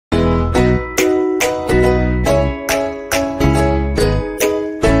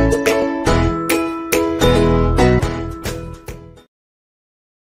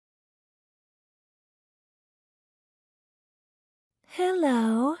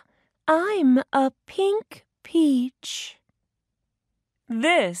I'm a pink peach.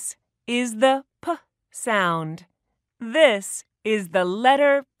 This is the P sound. This is the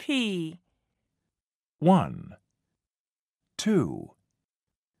letter P. 1, 2.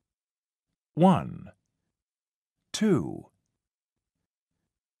 1, 2.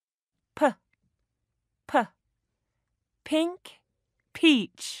 P, P. Pink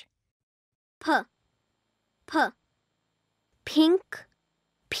peach. P, P. Pink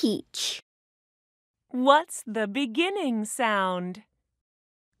peach. What's the beginning sound?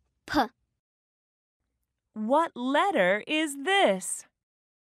 P. What letter is this?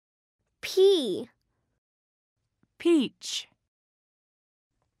 P. Peach.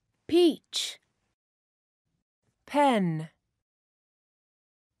 Peach. Pen.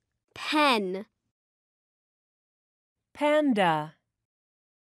 Pen. Panda.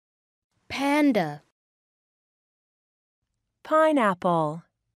 Panda. Pineapple.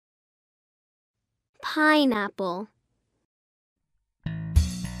 Pineapple.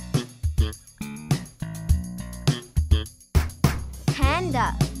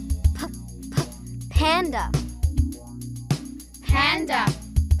 Panda. Panda. Panda.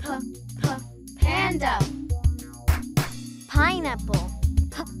 Panda. Pineapple.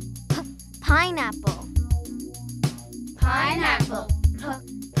 Pineapple. Pineapple.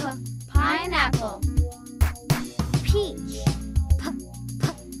 Pineapple. Peach.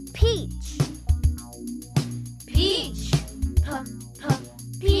 Peach. Peach.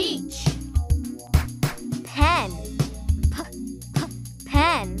 Peach. Pen.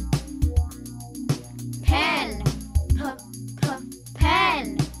 Pen. Pen.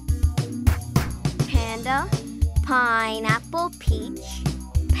 Pen. Panda. Pineapple. Peach.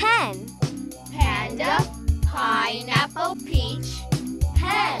 Pen. Panda. Pineapple. Peach.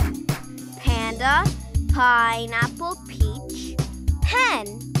 Pen. Panda. Pineapple. Peach.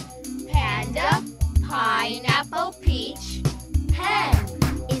 Pen. Panda. Pineapple. Peach. Pen.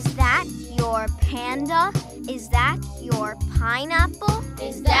 Is that your panda? Is that your pineapple?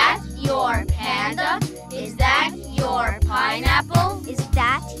 Is that your panda? Is that your pineapple? Is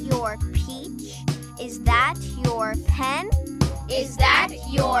that your peach? Is that your pen? Is that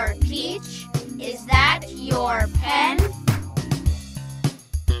your peach? Is that your pen?